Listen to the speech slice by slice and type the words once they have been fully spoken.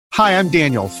Hi, I'm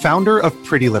Daniel, founder of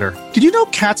Pretty Litter. Did you know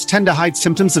cats tend to hide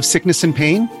symptoms of sickness and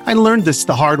pain? I learned this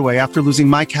the hard way after losing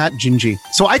my cat, Gingy.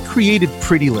 So I created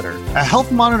Pretty Litter, a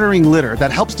health monitoring litter that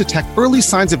helps detect early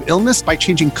signs of illness by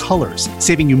changing colors,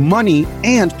 saving you money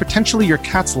and potentially your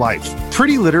cat's life.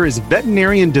 Pretty Litter is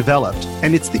veterinarian developed,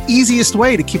 and it's the easiest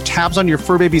way to keep tabs on your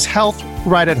fur baby's health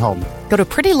right at home. Go to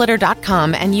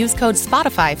prettylitter.com and use code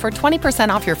SPOTIFY for 20%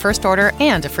 off your first order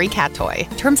and a free cat toy.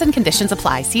 Terms and conditions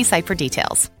apply. See site for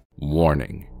details.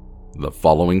 Warning: the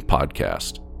following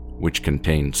podcast, which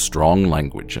contains strong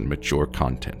language and mature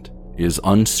content, is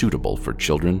unsuitable for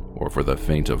children or for the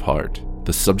faint of heart.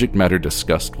 The subject matter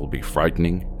discussed will be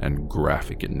frightening and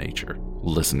graphic in nature.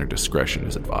 Listener discretion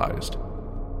is advised.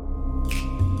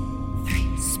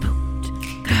 Three spooked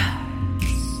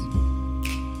girls.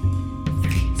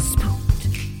 Three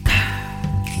spooked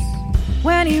girls.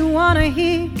 When you want to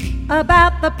hear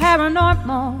about the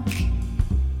paranormal,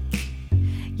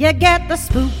 you get the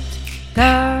Spooked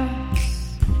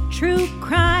Girls. True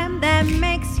crime that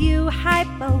makes you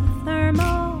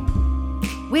hypothermal.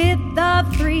 With the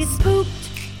three Spooked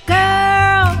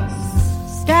Girls.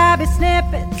 Stabby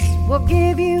snippets will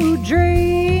give you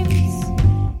dreams.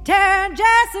 Tara and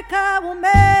Jessica will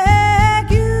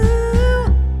make you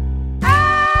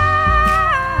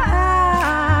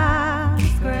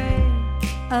scream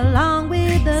along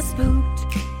with the Spooked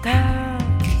Girls.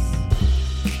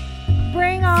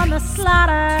 Bring on the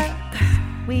slaughter.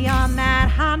 We on that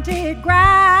haunted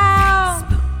ground.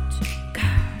 Spooked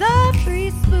Girls. The three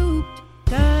Spooked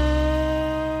Girls.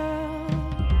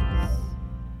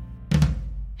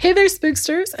 Hey there,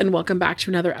 spooksters, and welcome back to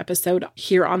another episode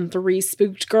here on Three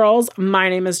Spooked Girls. My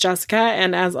name is Jessica,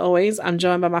 and as always, I'm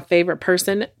joined by my favorite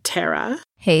person, Tara.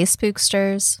 Hey,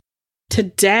 spooksters.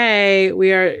 Today,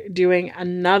 we are doing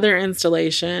another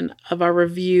installation of our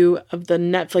review of the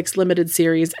Netflix limited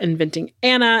series Inventing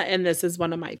Anna, and this is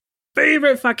one of my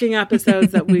favorite fucking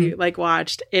episodes that we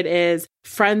watched. It is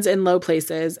Friends in Low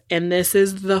Places, and this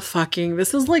is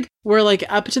like, we're like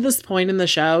up to this point in the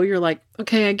show, you're like,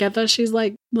 okay, I get that she's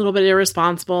like a little bit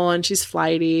irresponsible and she's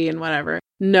flighty and whatever.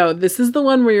 No, this is the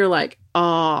one where you're like,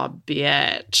 oh,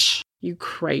 bitch, you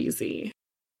crazy.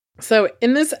 So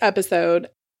in this episode,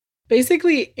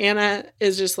 basically, Anna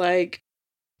is just like,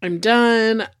 I'm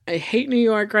done. I hate New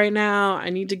York right now. I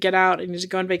need to get out. I need to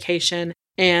go on vacation.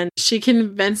 And she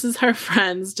convinces her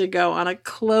friends to go on a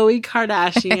Khloe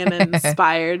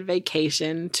Kardashian-inspired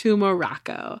vacation to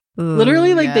Morocco. Ooh,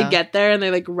 literally, yeah. they get there and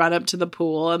they, run up to the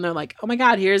pool and they're like, oh my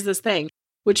God, here's this thing.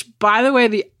 Which, by the way,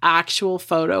 the actual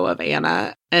photo of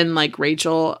Anna and,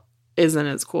 Rachel isn't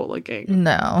as cool looking.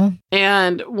 No.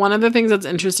 And one of the things that's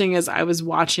interesting is I was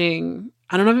watching,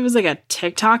 I don't know if it was a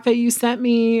TikTok that you sent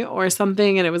me or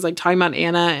something, and it was talking about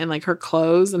Anna and her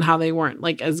clothes and how they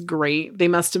weren't as great. They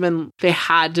had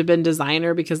to have been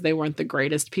designer because they weren't the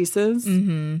greatest pieces.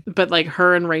 Mm-hmm. But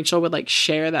her and Rachel would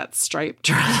share that striped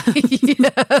dress.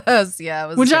 Yes, yeah. It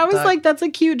was Which TikTok. I was like, that's a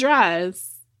cute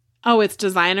dress. Oh, it's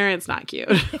designer. It's not cute.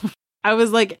 I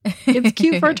was like, it's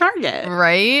cute for Target.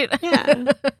 Right?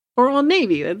 Yeah. Or Old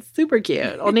Navy. That's super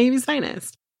cute. Old Navy's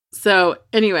finest. So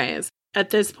anyways, at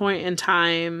this point in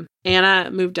time, Anna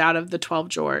moved out of the 12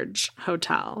 George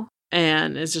Hotel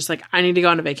and is just like, I need to go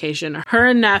on a vacation. Her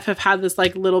and Neff have had this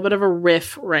little bit of a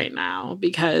riff right now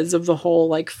because of the whole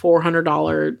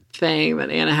 $400 thing that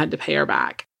Anna had to pay her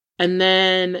back. And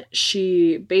then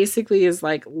she basically is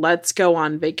like, let's go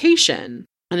on vacation,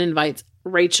 and invites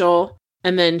Rachel.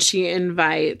 And then she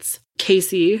invites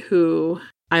Casey, who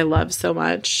I love so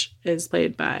much, is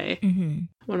played by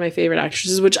one of my favorite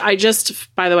actresses, which I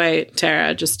just, by the way,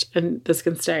 Tara, and this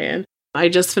can stay in, I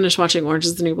just finished watching Orange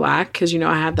is the New Black because,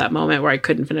 I had that moment where I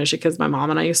couldn't finish it because my mom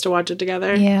and I used to watch it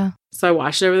together. Yeah. So I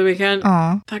watched it over the weekend.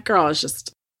 Aw. That girl is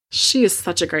she is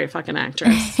such a great fucking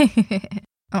actress.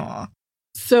 Aw.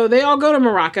 So they all go to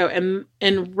Morocco,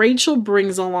 and Rachel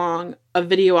brings along a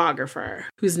videographer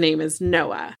whose name is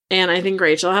Noah. And I think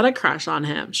Rachel had a crush on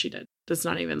him. She did. That's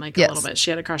not even a little bit. She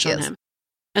had a crush on him.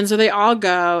 And so they all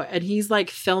go, and he's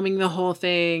filming the whole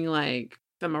thing,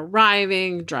 them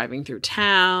arriving, driving through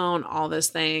town, all this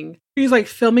thing. He's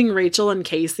filming Rachel and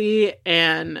Casey,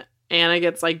 and Anna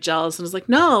gets jealous and is like,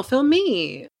 no, film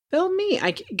me. Film me.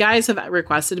 Guys have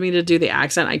requested me to do the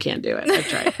accent. I can't do it. I've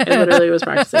tried. I literally was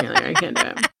practicing earlier. I can't do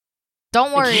it.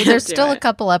 Don't worry. There's still a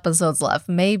couple episodes left.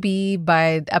 Maybe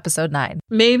by episode 9.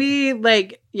 Maybe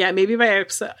maybe by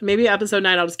episode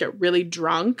 9, I'll just get really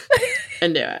drunk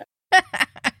and do it.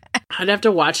 I'd have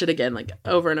to watch it again,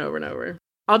 over and over and over.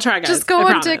 I'll try, guys. Just go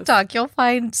on TikTok. You'll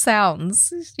find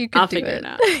sounds. You can do figure it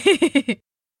out.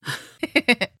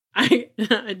 I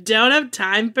don't have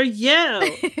time for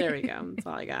you. There we go. That's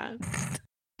all I got.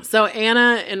 So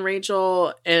Anna and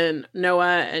Rachel and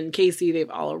Noah and Casey, they've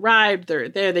all arrived. They're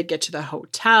there. They get to the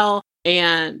hotel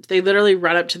and they literally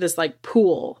run up to this like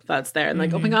pool that's there. And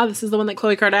like, oh my God, this is the one that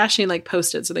Khloe Kardashian like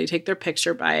posted. So they take their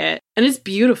picture by it. And it's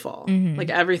beautiful. Like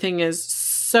everything is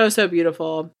so, so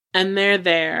beautiful. And they're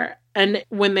there. And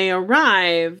when they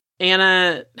arrive,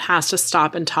 Anna has to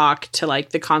stop and talk to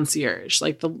like the concierge,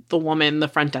 like the woman, the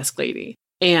front desk lady.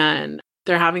 And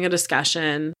they're having a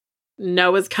discussion.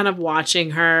 Noah's kind of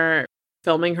watching her,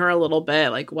 filming her a little bit,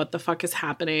 like what the fuck is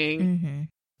happening.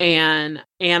 And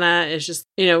Anna is just,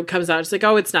 comes out. She's like,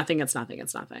 oh, it's nothing,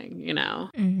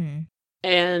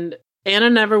 And Anna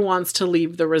never wants to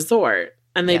leave the resort.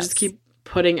 And they just keep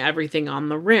putting everything on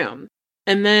the room.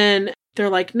 And then they're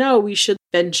like, no, we should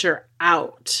venture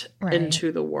out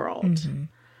into the world.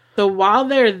 So while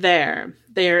they're there,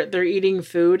 they're eating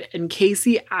food, and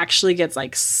Casey actually gets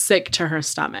like sick to her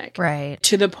stomach. Right.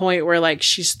 To the point where like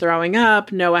she's throwing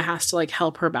up. Noah has to like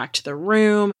help her back to the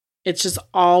room. It's just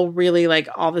all really like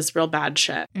all this real bad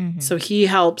shit. So he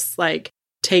helps like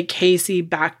take Casey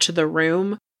back to the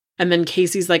room. And then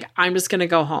Casey's like, I'm just going to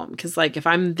go home. Because like if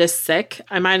I'm this sick,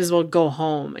 I might as well go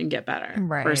home and get better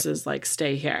versus like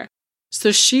stay here.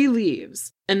 So she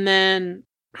leaves. And then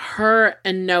her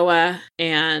and Noah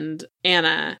and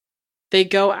Anna, they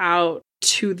go out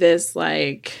to this,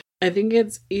 like, I think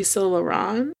it's Yves Saint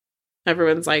Laurent.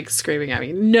 Everyone's like screaming at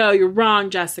me, no, you're wrong,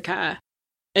 Jessica.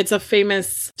 It's a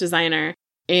famous designer.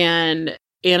 And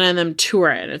Anna and them tour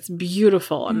it. It's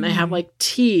beautiful. And they have like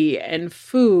tea and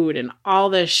food and all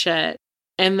this shit.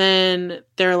 And then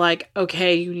they're like,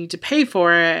 okay, you need to pay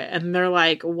for it. And they're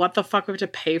like, what the fuck, we have to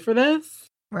pay for this?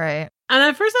 Right. And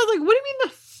at first I was like, what do you mean the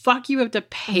fuck you have to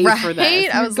pay for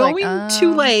this? I was going like,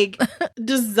 to like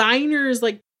designers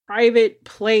like private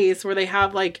place where they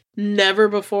have like never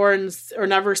before or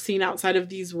never seen outside of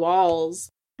these walls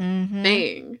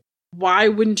thing. Why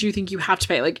wouldn't you think you have to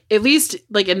pay? Like at least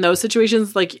like in those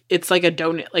situations, like it's like a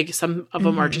donate, like some of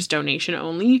them are just donation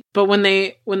only. But when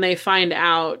they find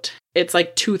out it's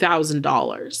like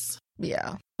 $2,000.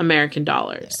 Yeah. American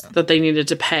dollars that they needed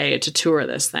to pay to tour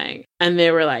this thing. And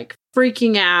they were like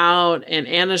freaking out. And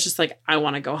Anna's just like, I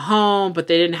want to go home, but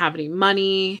they didn't have any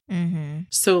money.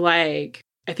 So like,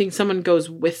 I think someone goes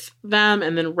with them,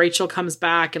 and then Rachel comes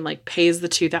back and like pays the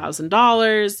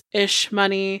 $2,000-ish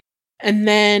money. And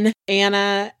then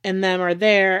Anna and them are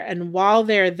there. And while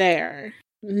they're there,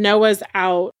 Noah's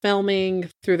out filming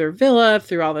through their villa,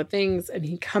 through all the things. And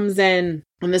he comes in,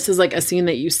 and this is like a scene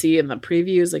that you see in the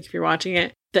previews, like if you're watching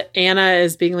it, that Anna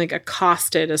is being like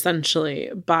accosted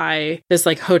essentially by this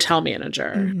like hotel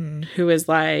manager who is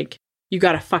like, you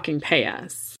got to fucking pay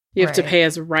us. You have to pay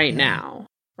us right now.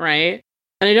 Right.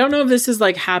 And I don't know if this is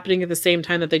like happening at the same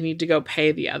time that they need to go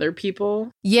pay the other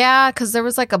people. Yeah, because there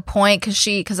was like a point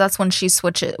because that's when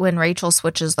Rachel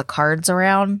switches the cards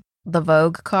around, the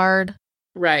Vogue card.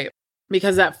 Right.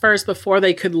 Because at first, before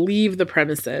they could leave the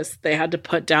premises, they had to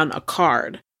put down a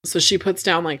card. So she puts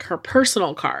down like her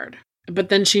personal card. But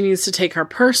then she needs to take her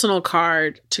personal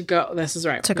card to go. This is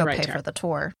right. To go pay for the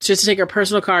tour. She has to take her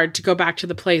personal card to go back to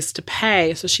the place to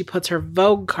pay. So she puts her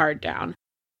Vogue card down.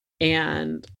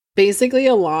 And basically,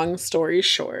 a long story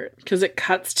short, because it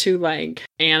cuts to like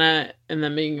Anna and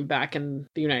them being back in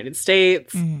the United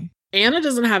States. Anna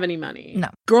doesn't have any money. No.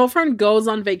 Girlfriend goes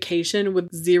on vacation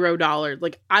with $0.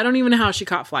 Like, I don't even know how she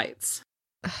caught flights.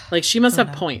 Like, she must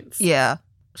have points. Yeah.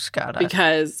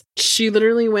 Because she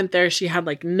literally went there. She had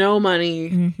like no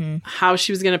money, how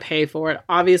she was going to pay for it.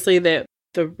 Obviously, the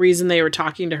reason they were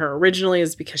talking to her originally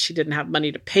is because she didn't have money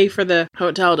to pay for the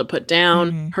hotel to put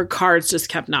down. Her cards just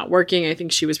kept not working. I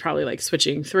think she was probably like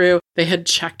switching through. They had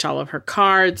checked all of her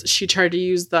cards. She tried to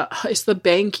use the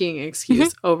banking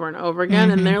excuse over and over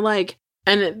again. And they're like,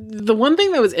 and the one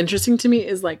thing that was interesting to me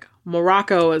is like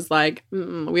Morocco is like,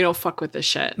 we don't fuck with this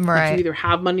shit. Right. Like, you either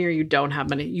have money or you don't have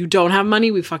money. You don't have money,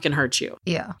 we fucking hurt you.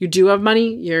 Yeah. You do have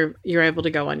money, you're able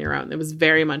to go on your own. It was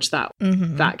very much that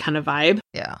kind of vibe.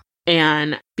 Yeah.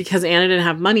 And because Anna didn't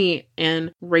have money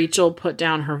and Rachel put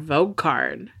down her Vogue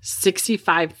card,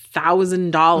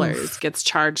 $65,000 gets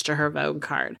charged to her Vogue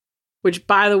card, which,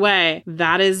 by the way,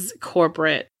 that is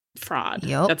corporate fraud.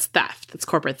 Yep. That's theft. That's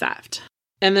corporate theft.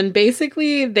 And then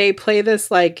basically they play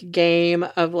this like game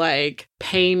of like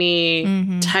pay me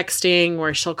texting,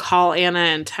 where she'll call Anna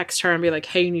and text her and be like,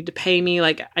 hey, you need to pay me.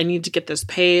 Like, I need to get this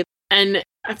paid. And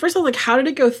at first I was like, how did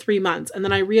it go 3 months? And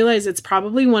then I realized it's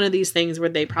probably one of these things where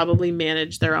they probably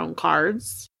manage their own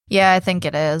cards. Yeah, I think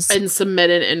it is. And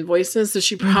submitted invoices. So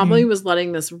she probably was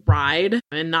letting this ride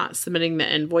and not submitting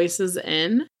the invoices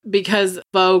in, because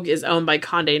Vogue is owned by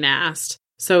Condé Nast.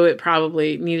 So it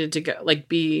probably needed to go like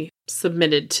be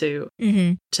submitted to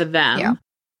them. Yeah.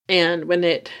 And when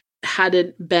it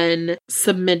hadn't been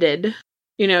submitted,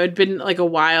 you know, it'd been like a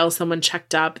while, someone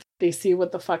checked up, they see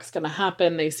what the fuck's going to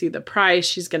happen. They see the price,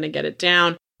 she's going to get it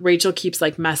down. Rachel keeps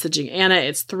like messaging Anna.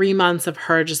 It's 3 months of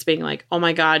her just being like, oh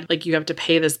my God, like you have to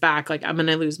pay this back. Like I'm going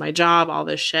to lose my job, all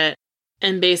this shit.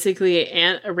 And basically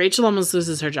Rachel almost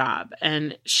loses her job.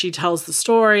 And she tells the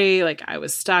story, like I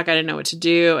was stuck. I didn't know what to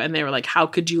do. And they were like, how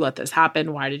could you let this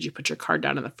happen? Why did you put your card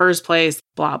down in the first place?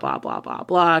 Blah, blah, blah, blah,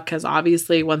 blah. Because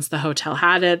obviously once the hotel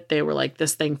had it, they were like,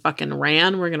 this thing fucking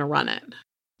ran. We're going to run it.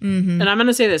 And I'm going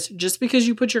to say this, just because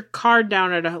you put your card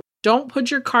down don't put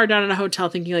your card down at a hotel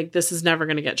thinking like this is never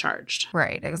going to get charged.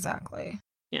 Right, exactly.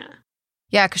 Yeah.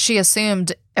 Yeah, because she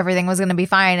assumed everything was going to be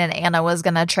fine and Anna was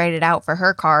going to trade it out for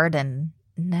her card. And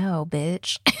no,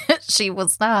 bitch, she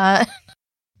was not.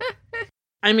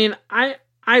 I mean,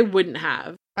 I wouldn't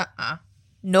have.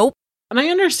 Nope. And I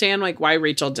understand like why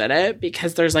Rachel did it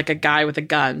because there's like a guy with a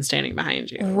gun standing behind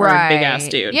you. Or Right. a big ass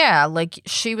dude. Yeah, like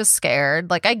she was scared.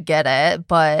 Like I get it,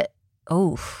 but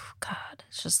oh God,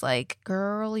 it's just like,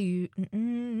 girl, you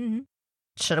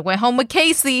should have went home with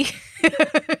Casey.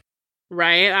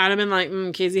 Right? I'd have been like,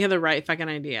 Casey had the right fucking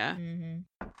idea.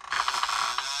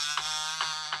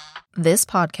 This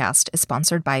podcast is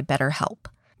sponsored by BetterHelp.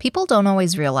 People don't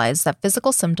always realize that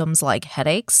physical symptoms like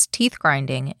headaches, teeth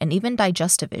grinding, and even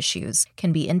digestive issues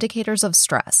can be indicators of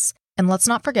stress. And let's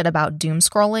not forget about doom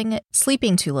scrolling,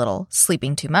 sleeping too little,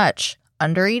 sleeping too much,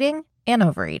 undereating, and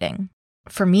overeating.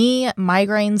 For me,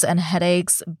 migraines and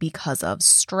headaches because of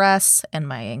stress and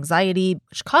my anxiety,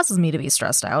 which causes me to be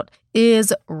stressed out,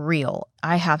 is real.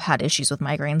 I have had issues with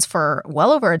migraines for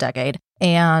well over a decade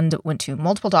and went to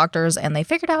multiple doctors and they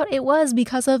figured out it was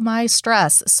because of my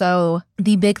stress. So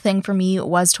the big thing for me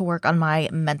was to work on my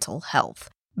mental health.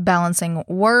 Balancing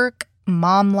work,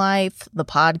 mom life, the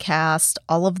podcast,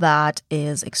 all of that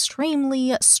is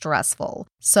extremely stressful.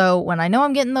 So when I know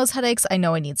I'm getting those headaches, I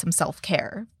know I need some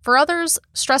self-care. For others,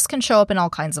 stress can show up in all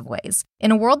kinds of ways.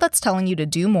 In a world that's telling you to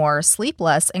do more, sleep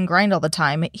less, and grind all the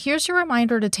time, here's your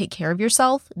reminder to take care of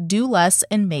yourself, do less,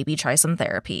 and maybe try some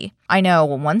therapy. I know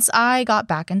once I got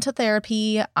back into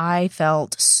therapy, I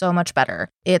felt so much better.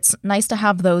 It's nice to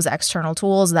have those external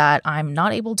tools that I'm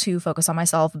not able to focus on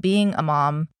myself. Being a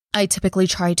mom, I typically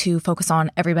try to focus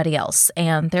on everybody else,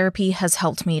 and therapy has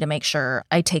helped me to make sure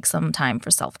I take some time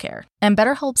for self-care. And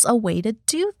BetterHelp's a way to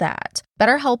do that.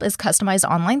 BetterHelp is customized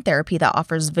online therapy that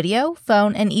offers video,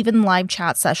 phone, and even live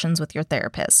chat sessions with your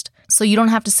therapist, so you don't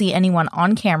have to see anyone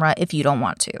on camera if you don't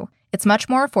want to. It's much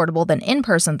more affordable than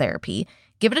in-person therapy.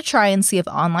 Give it a try and see if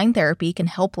online therapy can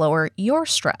help lower your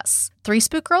stress. 3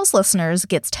 Spook Girls listeners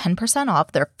gets 10%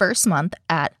 off their first month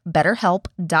at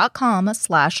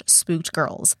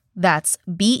betterhelp.com/spookedgirls. That's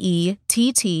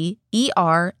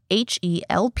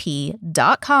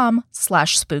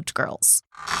BETTERHELP.com/spookedgirls.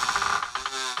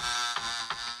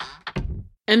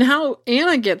 And how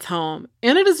Anna gets home.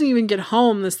 Anna doesn't even get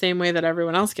home the same way that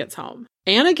everyone else gets home.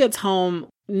 Anna gets home,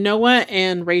 Noah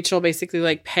and Rachel basically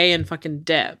like pay and fucking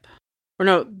dip. Or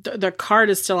no, their card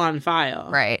is still on file.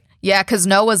 Right. Yeah, because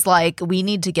Noah's like, we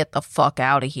need to get the fuck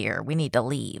out of here. We need to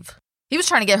leave. He was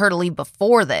trying to get her to leave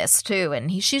before this, too.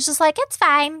 And she's just like, it's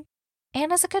fine.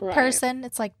 Anna's a good person.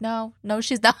 It's like, no,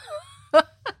 she's not.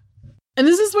 And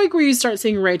this is like where you start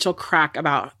seeing Rachel crack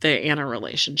about the Anna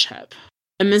relationship.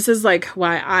 And this is like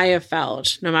why I have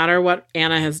felt, no matter what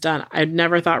Anna has done, I'd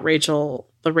never thought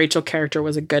the Rachel character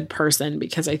was a good person,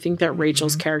 because I think that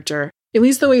Rachel's character, at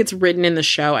least the way it's written in the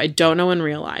show, I don't know in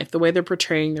real life, the way they're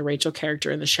portraying the Rachel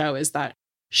character in the show is that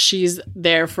she's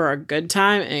there for a good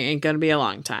time and ain't gonna be a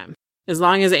long time. As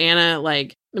long as Anna,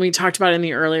 like, we talked about in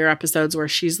the earlier episodes where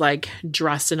she's like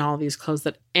dressed in all these clothes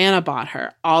that Anna bought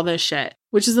her, all this shit,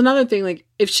 which is another thing. Like,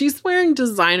 if she's wearing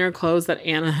designer clothes that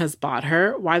Anna has bought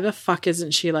her, why the fuck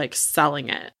isn't she like selling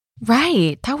it?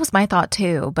 Right. That was my thought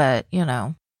too. But, you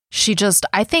know, she just,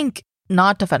 I think,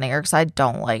 not defending her because I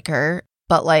don't like her,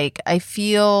 but like, I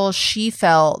feel she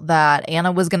felt that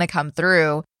Anna was going to come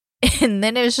through. And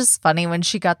then it was just funny when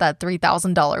she got that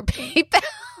 $3,000 PayPal.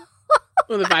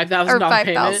 Or the $5,000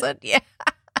 payment. Yeah.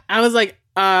 I was like,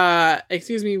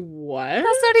 excuse me, what?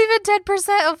 That's not even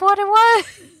 10% of what it was.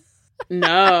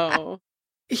 No.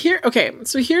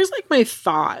 So here's like my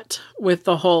thought with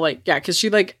the whole, like, yeah, because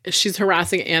she's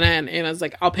harassing Anna, and Anna's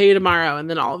like, I'll pay you tomorrow. And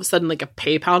then all of a sudden, like, a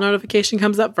PayPal notification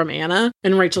comes up from Anna,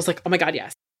 and Rachel's like, oh my God,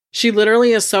 yes. She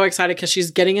literally is so excited because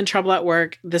she's getting in trouble at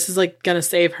work. This is like gonna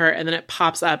save her. And then it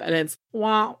pops up and it's,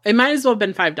 wow, it might as well have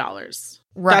been $5.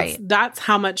 Right. That's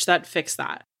how much that fixed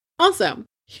that. Also,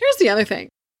 here's the other thing.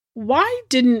 Why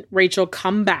didn't Rachel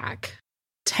come back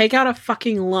take out a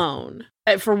fucking loan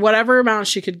for whatever amount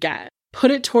she could get,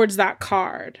 put it towards that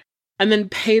card, and then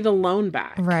pay the loan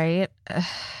back. Right.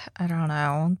 I don't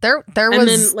know. There And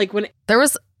was then, like, when there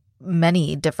was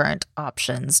many different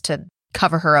options to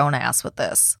cover her own ass with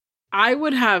this. I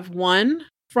would have one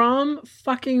from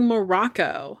fucking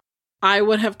Morocco, I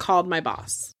would have called my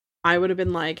boss. I would have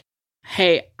been like,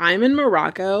 hey, I'm in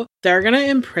Morocco. They're going to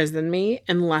imprison me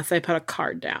unless I put a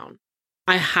card down.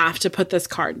 I have to put this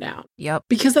card down. Yep.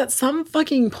 Because at some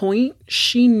fucking point,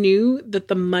 she knew that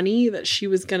the money that she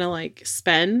was going to like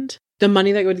spend, the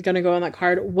money that was going to go on that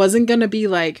card wasn't going to be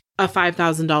like a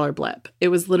 $5,000 blip. It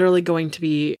was literally going to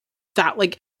be that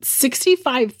like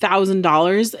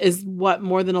 $65,000 is what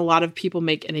more than a lot of people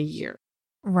make in a year.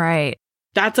 Right.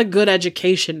 That's a good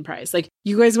education price. Like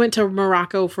you guys went to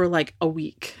Morocco for like a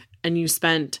week and you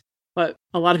spent what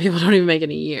a lot of people don't even make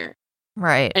in a year.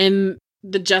 Right. And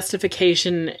the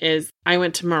justification is I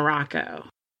went to Morocco.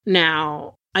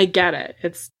 Now, I get it.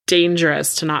 It's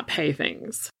dangerous to not pay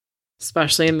things,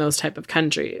 especially in those type of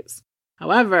countries.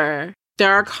 However,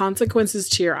 there are consequences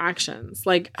to your actions.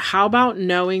 Like, how about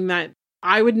knowing that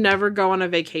I would never go on a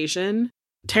vacation?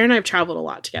 Tara and I have traveled a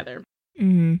lot together.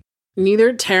 Mm-hmm.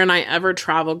 Neither Tara and I ever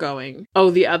travel going, oh,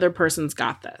 the other person's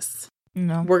got this.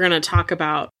 No. We're going to talk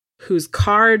about whose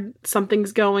card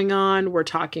something's going on. We're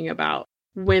talking about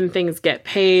when things get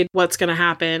paid, what's going to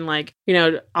happen. Like, you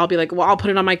know, I'll be like, well, I'll put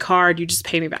it on my card. You just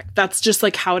pay me back. That's just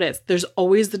like how it is. There's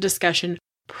always the discussion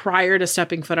prior to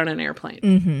stepping foot on an airplane.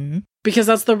 Mm-hmm. Because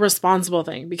that's the responsible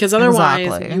thing. Because otherwise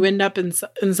Exactly. you end up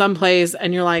in some place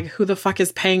and you're like, who the fuck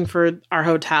is paying for our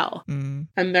hotel? Mm.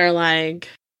 And they're like,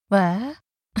 What?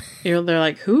 they're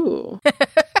like, who?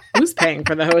 Who's paying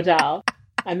for the hotel?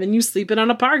 And then you sleep it on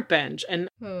a park bench. And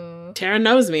Tara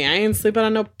knows me. I ain't sleeping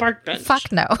on no park bench.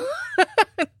 Fuck no.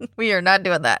 We are not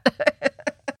doing that.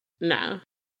 No.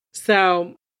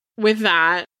 So with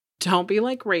that, don't be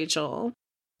like Rachel.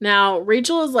 Now,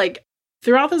 Rachel is like,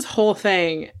 throughout this whole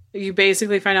thing, you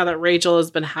basically find out that Rachel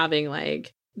has been having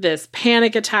like this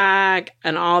panic attack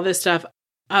and all this stuff.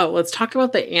 Oh, let's talk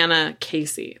about the Anna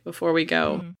Casey before we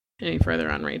go any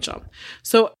further on Rachel.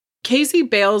 So Casey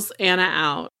bails Anna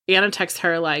out. Anna texts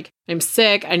her like, I'm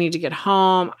sick. I need to get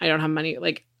home. I don't have money.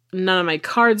 Like, none of my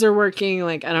cards are working.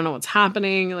 Like, I don't know what's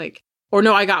happening. Like, or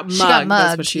no, I got mugged. She got mugged.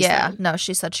 That's what she said. No,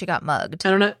 she said she got mugged. I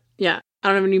don't know. Yeah. I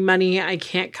don't have any money. I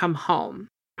can't come home.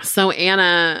 So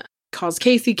Anna calls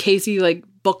Casey. Casey like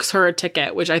books her a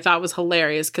ticket, which I thought was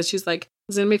hilarious because she's like,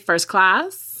 it's going to be first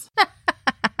class.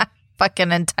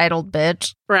 Fucking entitled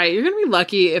bitch. Right. You're going to be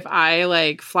lucky if I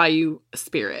like fly you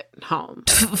Spirit home.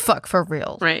 Fuck, for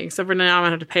real. Right. Except for now I'm going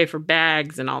to have to pay for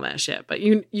bags and all that shit. But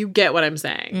you get what I'm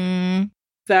saying. Mm.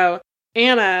 So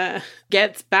Anna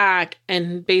gets back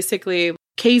and basically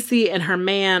Casey and her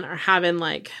man are having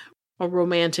like a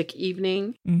romantic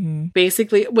evening. Mm-hmm.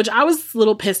 Basically, which I was a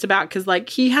little pissed about because like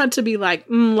he had to be like,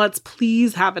 let's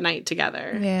please have a night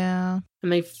together. Yeah.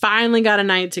 And they finally got a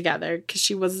night together because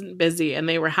she wasn't busy and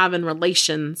they were having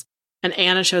relations. And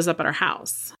Anna shows up at her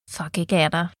house. Fucking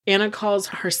Anna. Anna calls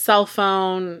her cell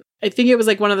phone. I think it was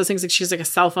like one of those things like she's like a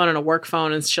cell phone and a work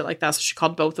phone and shit like that. So she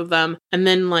called both of them. And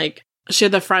then like she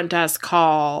had the front desk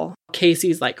call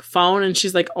Casey's like phone. And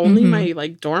she's like, only my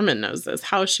like doorman knows this.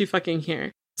 How is she fucking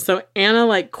here? So Anna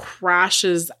like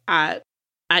crashes at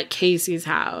Casey's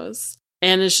house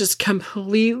and is just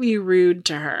completely rude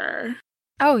to her.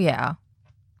 Oh, yeah.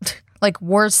 Like,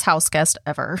 worst house guest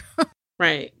ever.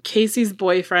 Right. Casey's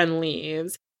boyfriend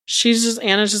leaves.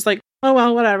 Anna's just like, oh,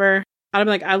 well, whatever. I'd be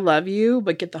like, I love you,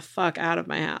 but get the fuck out of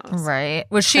my house. Right.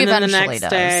 Which she And then the eventually next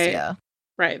does. day- Yeah.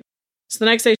 Right. So the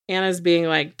next day, Anna's being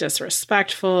like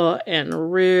disrespectful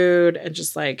and rude and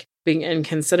just like being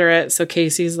inconsiderate. So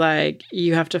Casey's like,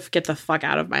 you have to get the fuck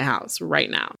out of my house right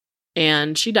now.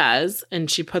 And she does. And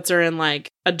she puts her in like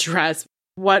a dress.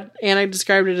 What Anna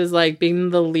described it as like being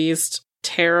the least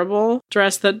terrible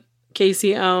dress that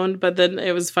Casey owned. But then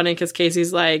it was funny because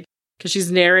Casey's like, because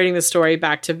she's narrating the story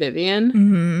back to Vivian.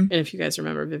 Mm-hmm. And if you guys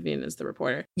remember, Vivian is the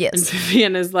reporter. And Yes.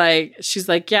 Vivian is like, she's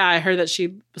like, yeah, I heard that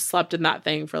she slept in that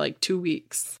thing for like 2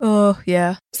 weeks. Oh,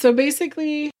 yeah. So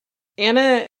basically,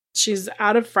 Anna, she's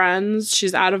out of friends,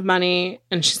 she's out of money,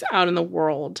 and she's out in the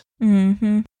world.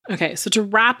 Mm-hmm. Okay, so to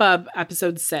wrap up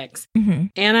episode 6, Mm-hmm.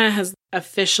 Anna has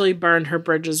officially burned her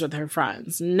bridges with her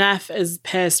friends. Neff is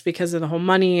pissed because of the whole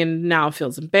money and now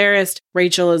feels embarrassed.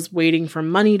 Rachel is waiting for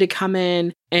money to come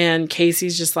in. And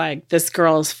Casey's just like, this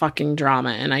girl is fucking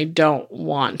drama and I don't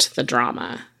want the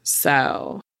drama.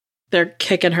 So they're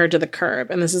kicking her to the curb.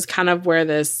 And this is kind of where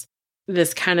this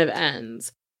kind of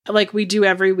ends. like we do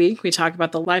every week, we talk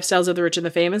about the lifestyles of the rich and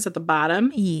the famous at the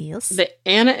bottom. Yes. The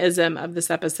Anna-ism of this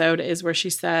episode is where she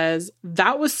says,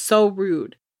 "That was so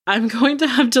rude. I'm going to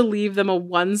have to leave them a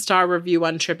 1-star review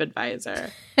on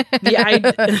TripAdvisor."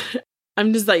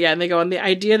 I'm just like, yeah, and they go on. The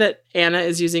idea that Anna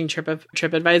is using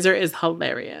TripAdvisor is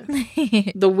hilarious.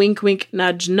 The wink, wink,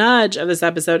 nudge, nudge of this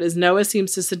episode is Noah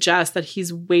seems to suggest that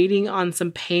he's waiting on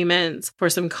some payments for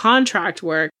some contract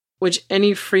work, which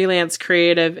any freelance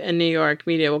creative in New York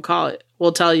media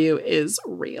will tell you is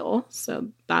real. So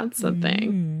that's a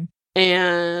thing.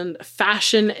 And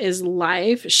fashion is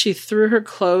life. She threw her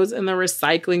clothes in the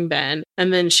recycling bin,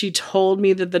 and then she told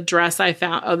me that the dress I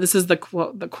found. Oh, this is the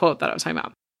quote that I was talking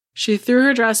about. She threw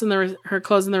her dress in her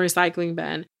clothes in the recycling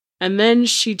bin, and then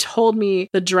she told me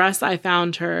the dress I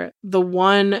found her, the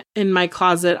one in my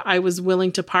closet I was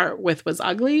willing to part with, was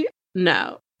ugly.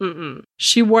 No.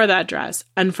 She wore that dress,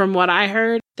 and from what I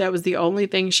heard, that was the only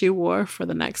thing she wore for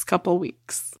the next couple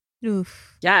weeks.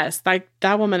 Oof. Yes, like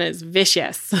that woman is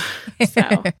vicious.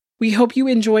 So we hope you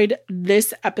enjoyed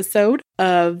this episode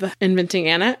of Inventing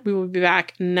Anna. We will be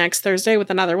back next Thursday with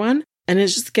another one, and it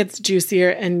just gets juicier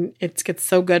and it gets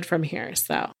so good from here.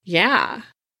 So yeah.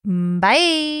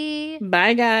 Bye.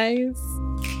 Bye, guys.